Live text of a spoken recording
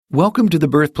Welcome to the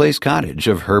birthplace cottage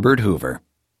of Herbert Hoover.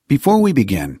 Before we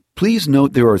begin, please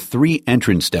note there are 3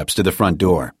 entrance steps to the front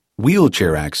door.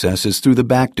 Wheelchair access is through the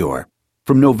back door.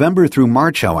 From November through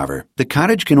March, however, the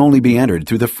cottage can only be entered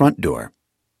through the front door.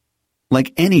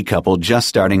 Like any couple just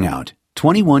starting out,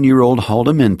 21-year-old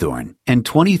Hulda Minthorn and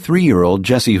 23-year-old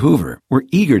Jesse Hoover were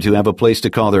eager to have a place to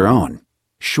call their own.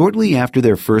 Shortly after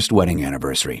their first wedding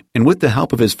anniversary, and with the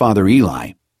help of his father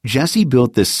Eli, Jesse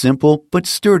built this simple but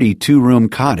sturdy 2-room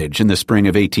cottage in the spring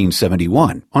of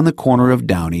 1871 on the corner of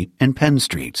Downey and Penn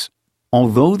Streets.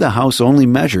 Although the house only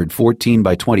measured 14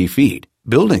 by 20 feet,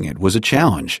 building it was a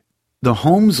challenge. The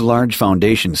home's large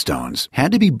foundation stones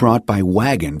had to be brought by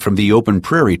wagon from the open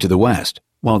prairie to the west,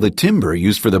 while the timber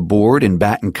used for the board and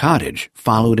batten cottage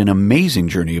followed an amazing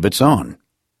journey of its own.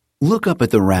 Look up at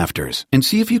the rafters and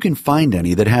see if you can find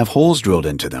any that have holes drilled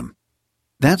into them.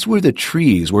 That's where the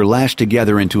trees were lashed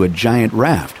together into a giant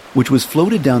raft, which was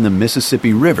floated down the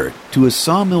Mississippi River to a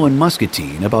sawmill in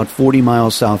Muscatine about 40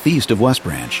 miles southeast of West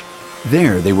Branch.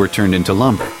 There they were turned into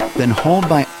lumber, then hauled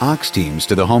by ox teams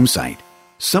to the home site.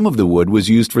 Some of the wood was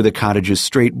used for the cottage's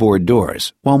straight board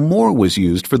doors, while more was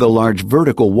used for the large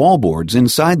vertical wall boards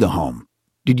inside the home.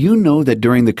 Did you know that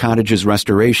during the cottage's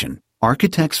restoration,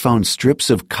 architects found strips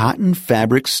of cotton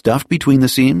fabric stuffed between the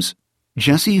seams?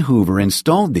 Jesse Hoover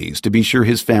installed these to be sure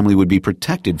his family would be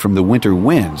protected from the winter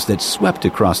winds that swept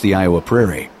across the Iowa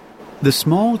prairie. The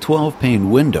small 12-pane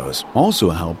windows also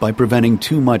help by preventing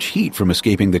too much heat from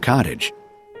escaping the cottage.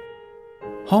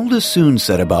 Hulda soon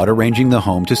set about arranging the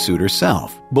home to suit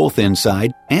herself, both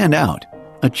inside and out.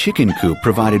 A chicken coop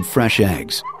provided fresh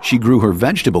eggs. She grew her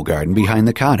vegetable garden behind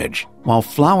the cottage, while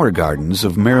flower gardens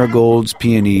of marigolds,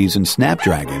 peonies, and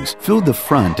snapdragons filled the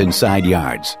front and side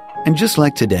yards. And just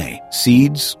like today,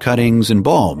 seeds, cuttings, and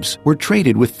bulbs were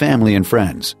traded with family and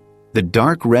friends. The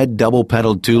dark red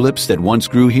double-petaled tulips that once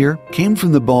grew here came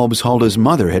from the bulbs Hulda's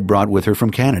mother had brought with her from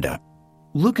Canada.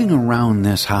 Looking around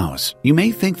this house, you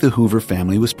may think the Hoover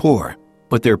family was poor,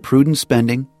 but their prudent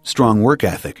spending, strong work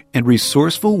ethic, and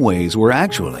resourceful ways were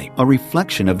actually a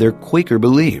reflection of their Quaker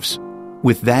beliefs.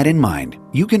 With that in mind,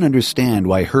 you can understand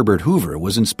why Herbert Hoover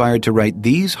was inspired to write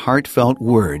these heartfelt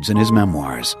words in his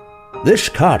memoirs. This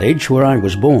cottage where I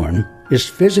was born is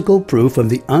physical proof of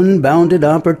the unbounded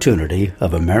opportunity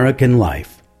of American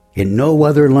life. In no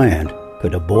other land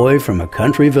could a boy from a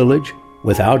country village,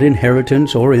 without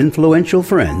inheritance or influential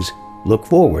friends, look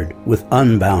forward with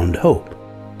unbound hope.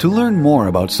 To learn more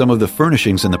about some of the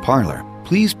furnishings in the parlor,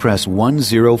 please press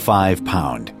 105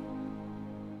 pound.